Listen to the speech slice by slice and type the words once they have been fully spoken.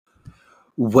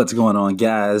What's going on,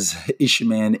 guys? It's your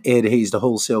man, Ed Hayes, the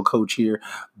wholesale coach here,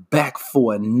 back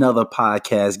for another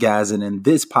podcast, guys. And in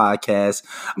this podcast,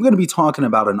 I'm going to be talking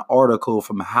about an article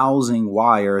from Housing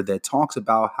Wire that talks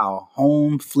about how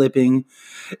home flipping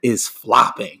is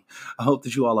flopping. I hope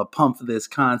that you all are pumped for this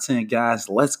content, guys.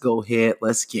 Let's go ahead.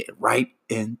 Let's get right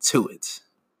into it.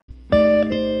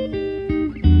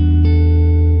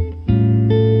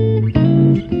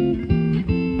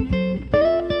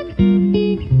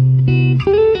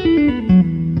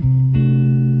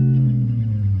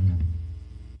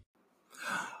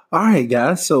 All right,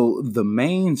 guys. So the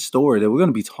main story that we're going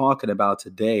to be talking about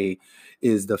today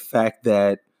is the fact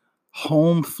that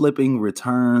home flipping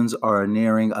returns are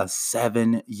nearing a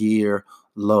 7-year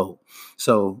low.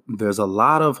 So there's a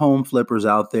lot of home flippers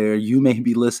out there. You may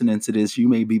be listening to this. You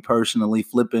may be personally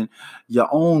flipping your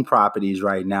own properties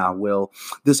right now. Well,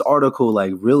 this article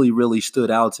really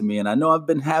stood out to me. And I know I've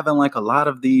been having a lot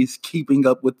of these keeping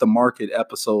up with the market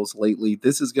episodes lately.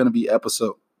 This is going to be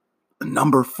episode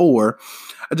number 4.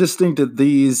 I just think that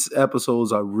these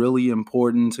episodes are really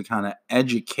important to kind of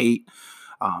educate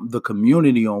the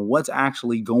community on what's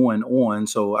actually going on.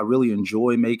 So I really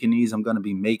enjoy making these. I'm going to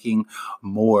be making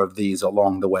more of these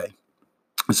along the way.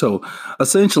 So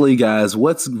essentially, guys,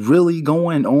 what's really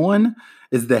going on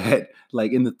is that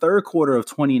in the third quarter of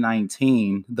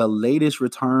 2019, the latest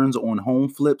returns on home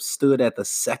flips stood at the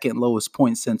second lowest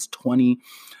point since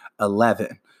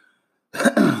 2011.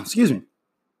 Excuse me.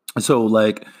 So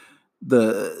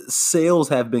the sales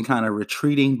have been kind of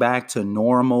retreating back to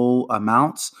normal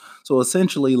amounts. So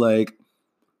essentially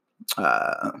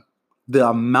the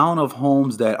amount of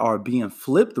homes that are being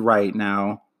flipped right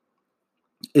now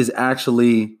is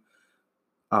actually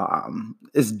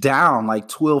is down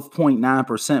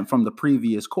 12.9% from the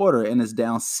previous quarter, and is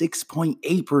down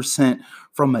 6.8%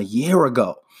 from a year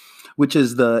ago.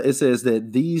 It says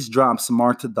that these drops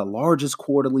marked the largest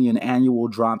quarterly and annual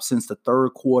drop since the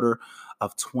third quarter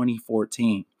of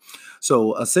 2014.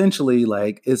 So essentially,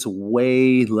 it's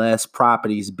way less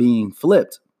properties being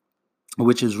flipped,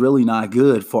 which is really not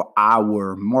good for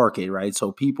our market, right?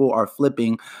 So people are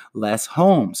flipping less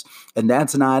homes, and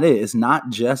that's not it. It's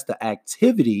not just the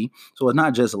activity. So it's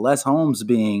not just less homes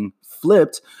being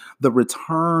flipped. The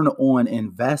return on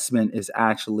investment is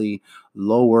actually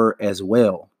lower as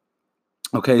well.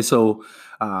 Okay, so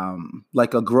a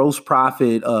gross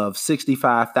profit of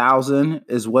 $65,000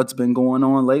 is what's been going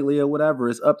on lately or whatever.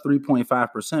 It's up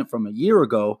 3.5% from a year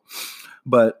ago.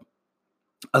 But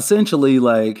essentially,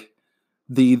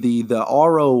 the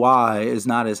ROI is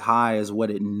not as high as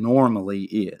what it normally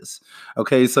is.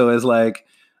 Okay, so it's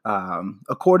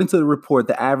according to the report,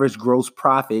 the average gross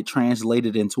profit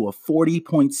translated into a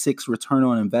 40.6 return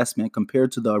on investment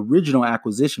compared to the original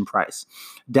acquisition price,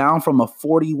 down from a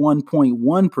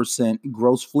 41.1%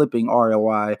 gross flipping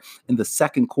ROI in the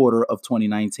second quarter of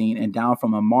 2019, and down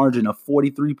from a margin of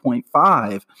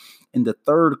 43.5 in the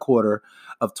third quarter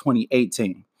of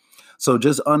 2018. So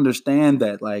just understand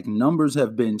that numbers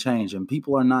have been changing.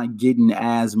 People are not getting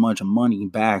as much money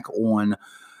back on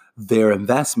their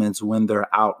investments when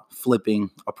they're out flipping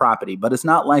a property. But it's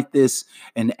not like this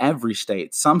in every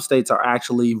state. Some states are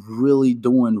actually really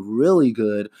doing really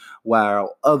good,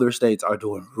 while other states are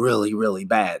doing really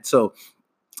bad. So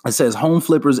it says home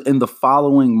flippers in the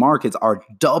following markets are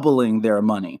doubling their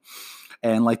money.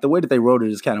 And the way that they wrote it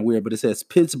is kind of weird, but it says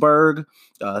Pittsburgh,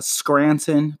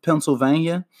 Scranton,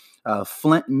 Pennsylvania,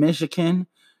 Flint, Michigan,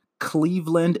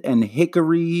 Cleveland, and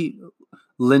Hickory,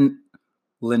 Lennar.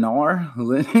 I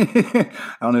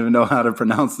don't even know how to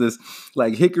pronounce this.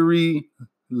 Hickory,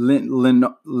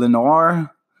 Lennar,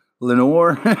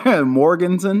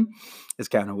 Morganton. It's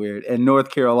kind of weird. And North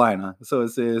Carolina. So it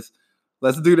says,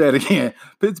 let's do that again.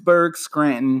 Pittsburgh,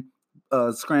 Scranton,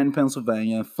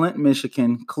 Pennsylvania, Flint,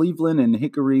 Michigan, Cleveland, and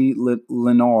Hickory,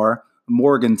 Lennar,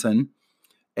 Morganton,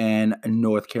 and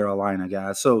North Carolina,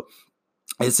 guys. So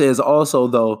it says also,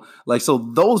 though, so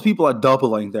those people are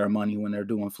doubling their money when they're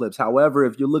doing flips. However,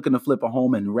 if you're looking to flip a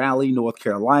home in Raleigh, North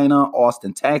Carolina,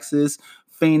 Austin, Texas,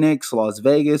 Phoenix, Las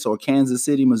Vegas, or Kansas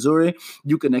City, Missouri,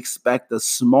 you can expect the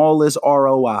smallest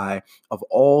ROI of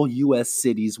all U.S.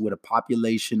 cities with a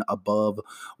population above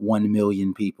 1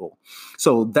 million people.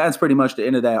 So that's pretty much the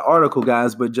end of that article,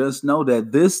 guys. But just know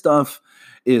that this stuff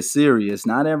is serious.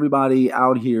 Not everybody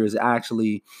out here is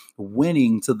actually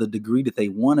winning to the degree that they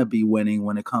want to be winning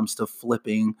when it comes to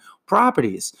flipping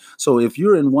properties. So if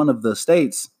you're in one of the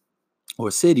states or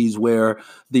cities where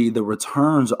the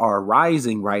returns are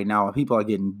rising right now and people are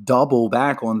getting double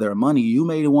back on their money, you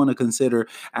may want to consider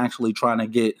actually trying to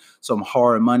get some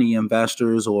hard money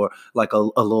investors or like a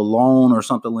little loan or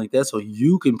something like that so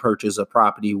you can purchase a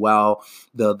property while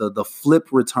the flip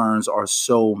returns are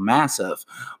so massive.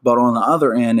 But on the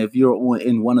other end, if you're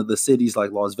in one of the cities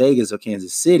like Las Vegas or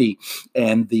Kansas City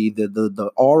and the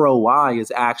ROI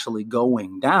is actually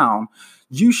going down,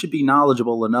 you should be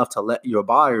knowledgeable enough to let your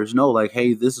buyers know, like,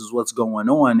 hey, this is what's going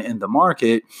on in the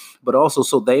market. But also,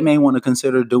 so they may want to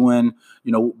consider doing,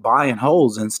 buying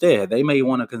holes instead. They may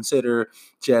want to consider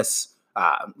just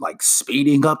like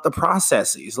speeding up the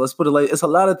processes. Let's put it like it's a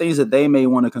lot of things that they may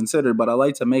want to consider. But I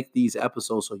like to make these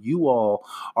episodes so you all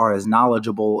are as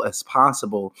knowledgeable as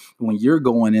possible when you're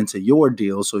going into your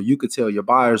deal. So you could tell your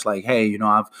buyers, like, hey,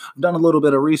 I've done a little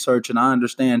bit of research and I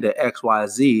understand that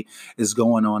XYZ is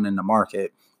going on in the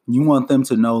market. You want them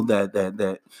to know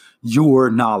that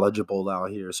you're knowledgeable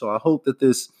out here. So I hope that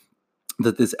this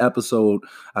episode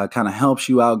kind of helps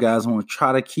you out, guys. I want to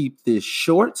try to keep this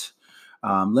short.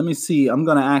 Let me see. I'm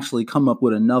going to actually come up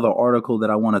with another article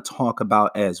that I want to talk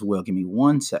about as well. Give me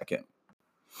 1 second.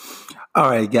 All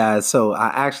right, guys. So I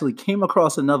actually came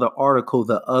across another article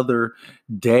the other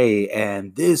day,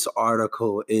 and this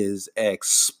article is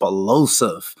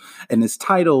explosive. And it's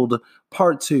titled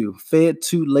Part 2, Fed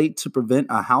Too Late to Prevent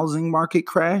a Housing Market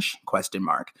Crash? ?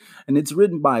 And it's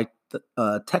written by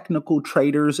Technical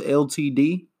Traders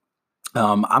Ltd.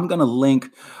 I'm going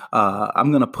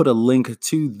to put a link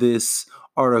to this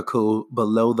article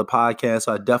below the podcast.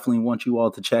 So I definitely want you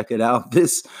all to check it out.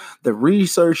 The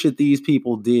research that these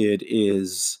people did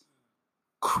is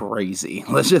crazy.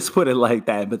 Let's just put it like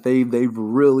that. But they've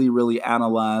really, really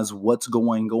analyzed what's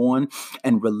going on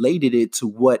and related it to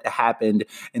what happened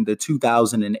in the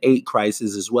 2008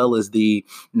 crisis, as well as the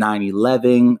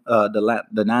 9/11,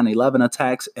 the 9/11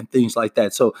 attacks and things like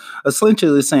that. So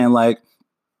essentially saying, like,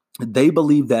 they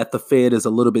believe that the Fed is a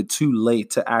little bit too late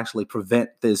to actually prevent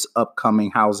this upcoming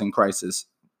housing crisis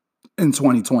in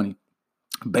 2020.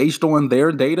 Based on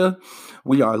their data,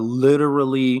 we are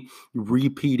literally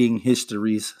repeating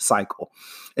history's cycle.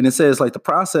 And it says, like, the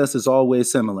process is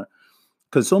always similar.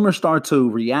 Consumers start to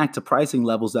react to pricing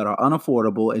levels that are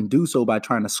unaffordable and do so by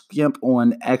trying to skimp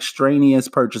on extraneous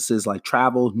purchases like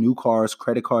travel, new cars,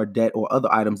 credit card debt, or other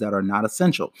items that are not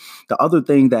essential. The other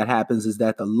thing that happens is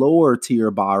that the lower tier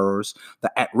borrowers,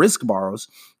 the at-risk borrowers,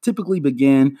 typically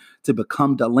begin to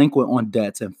become delinquent on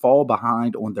debts and fall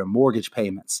behind on their mortgage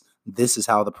payments. This is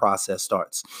how the process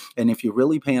starts. And if you're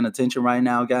really paying attention right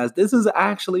now, guys, this is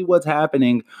actually what's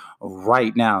happening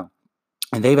right now.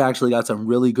 And they've actually got some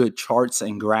really good charts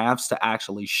and graphs to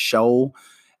actually show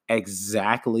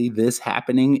exactly this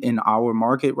happening in our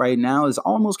market right now. It's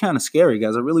almost kind of scary,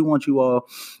 guys. I really want you all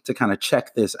to kind of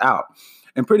check this out.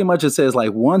 And pretty much it says,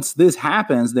 like, once this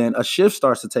happens, then a shift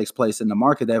starts to take place in the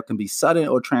market that can be sudden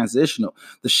or transitional.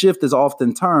 The shift is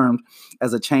often termed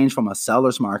as a change from a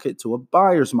seller's market to a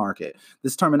buyer's market.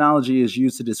 This terminology is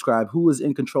used to describe who is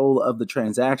in control of the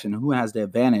transaction, who has the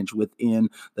advantage within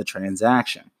the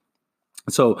transaction.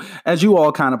 So as you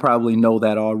all kind of probably know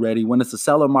that already, when it's a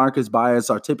seller market, buyers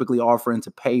are typically offering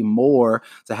to pay more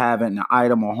to have an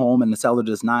item or home, and the seller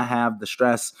does not have the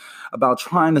stress about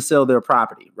trying to sell their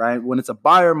property, right? When it's a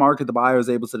buyer market, the buyer is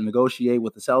able to negotiate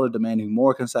with the seller, demanding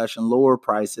more concession, lower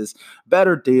prices,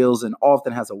 better deals, and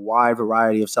often has a wide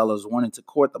variety of sellers wanting to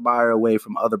court the buyer away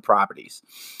from other properties.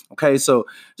 Okay, so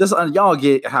just y'all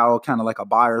get how kind of like a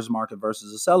buyer's market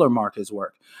versus a seller markets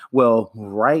work. Well,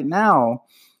 right now,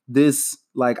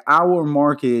 like our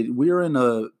market, we're in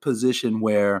a position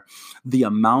where the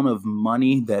amount of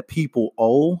money that people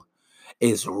owe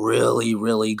is really,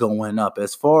 really going up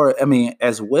as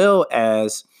well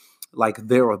as like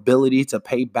their ability to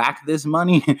pay back this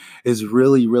money is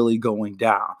really, really going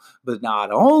down. But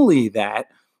not only that,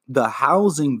 the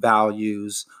housing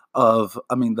values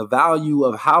the value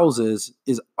of houses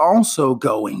is also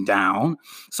going down.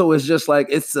 So it's just like,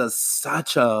 it's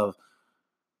such a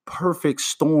perfect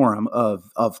storm of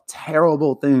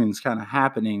terrible things kind of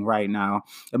happening right now.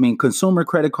 Consumer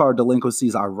credit card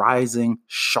delinquencies are rising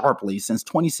sharply. Since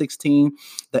 2016,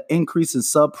 the increase in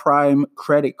subprime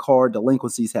credit card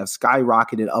delinquencies have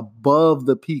skyrocketed above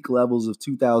the peak levels of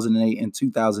 2008 and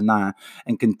 2009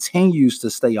 and continues to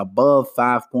stay above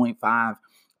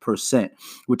 5.5%,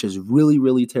 which is really,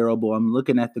 really terrible. I'm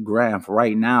looking at the graph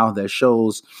right now that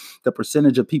shows the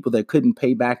percentage of people that couldn't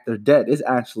pay back their debt is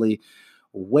actually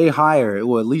way higher,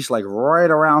 or at least like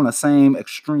right around the same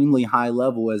extremely high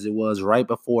level as it was right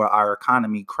before our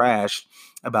economy crashed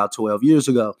about 12 years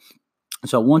ago.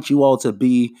 So I want you all to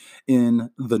be in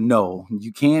the know.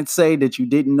 You can't say that you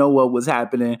didn't know what was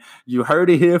happening. You heard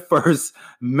it here first.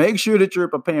 Make sure that you're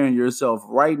preparing yourself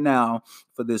right now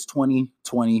for this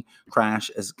 2020 crash.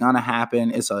 It's going to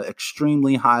happen. It's an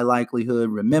extremely high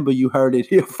likelihood. Remember, you heard it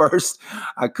here first.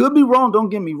 I could be wrong. Don't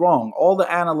get me wrong. All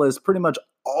the analysts, pretty much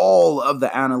all of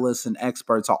the analysts and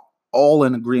experts are all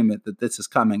in agreement that this is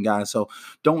coming, guys. So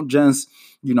don't just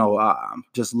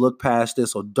look past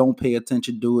this, or don't pay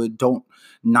attention to it. Don't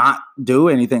not do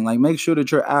anything. Like, make sure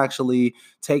that you're actually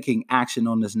taking action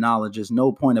on this knowledge. There's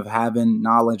no point of having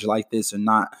knowledge like this and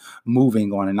not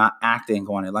moving on it, not acting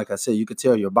on it. Like I said, you could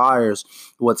tell your buyers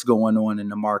what's going on in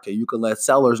the market. You could let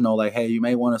sellers know, like, hey, you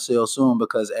may want to sell soon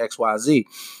because XYZ.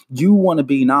 You want to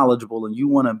be knowledgeable and you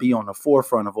want to be on the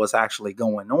forefront of what's actually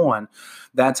going on.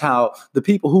 That's how the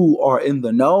people who are in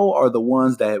the know are the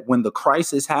ones that, when the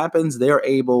crisis happens, they're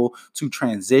able to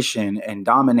transition and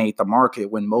dominate the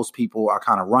market. When most people are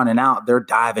kind of running out, they're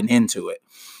diving into it.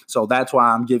 So that's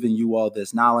why I'm giving you all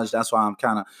this knowledge. That's why I'm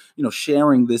kind of,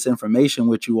 sharing this information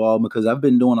with you all, because I've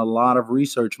been doing a lot of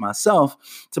research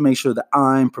myself to make sure that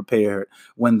I'm prepared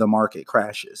when the market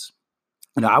crashes.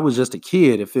 I was just a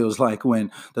kid, it feels like,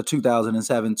 when the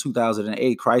 2007,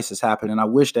 2008 crisis happened. And I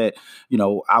wish that,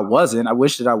 I wasn't. I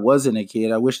wish that I wasn't a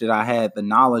kid. I wish that I had the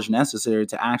knowledge necessary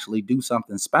to actually do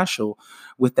something special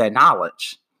with that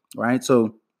knowledge. Right.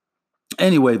 So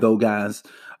anyway, though, guys,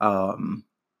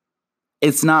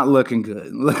 it's not looking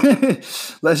good.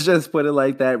 Let's just put it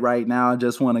like that right now. I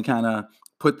just want to kind of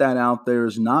put that out there.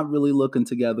 It's not really looking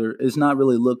together. It's not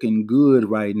really looking good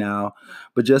right now.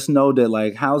 But just know that,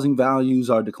 like, housing values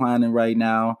are declining right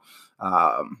now.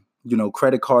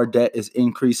 Credit card debt is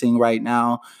increasing right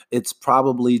now. It's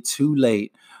probably too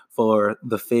late for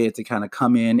the Fed to kind of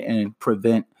come in and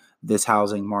prevent this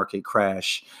housing market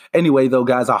crash. Anyway, though,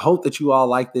 guys, I hope that you all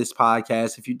like this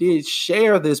podcast. If you did,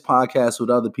 share this podcast with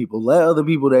other people. Let other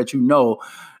people that you know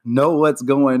what's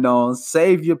going on.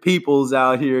 Save your peoples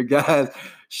out here, guys.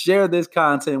 Share this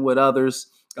content with others.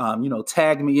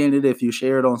 Tag me in it if you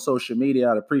share it on social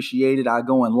media. I'd appreciate it. I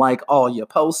go and like all your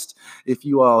posts if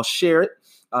you all share it.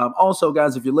 Also,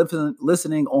 guys, if you're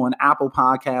listening on Apple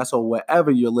Podcasts or wherever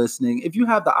you're listening, if you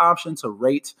have the option to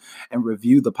rate and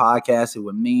review the podcast, it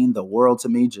would mean the world to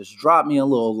me. Just drop me a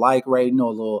little like rating,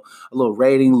 or a little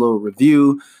rating, a little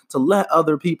review, to let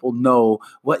other people know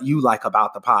what you like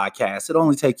about the podcast. It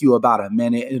only takes you about a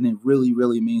minute, and it really,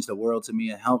 really means the world to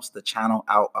me. It helps the channel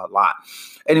out a lot.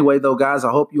 Anyway, though, guys,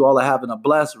 I hope you all are having a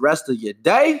blessed rest of your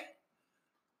day.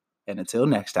 And until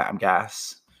next time,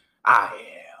 guys, I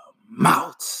am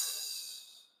out.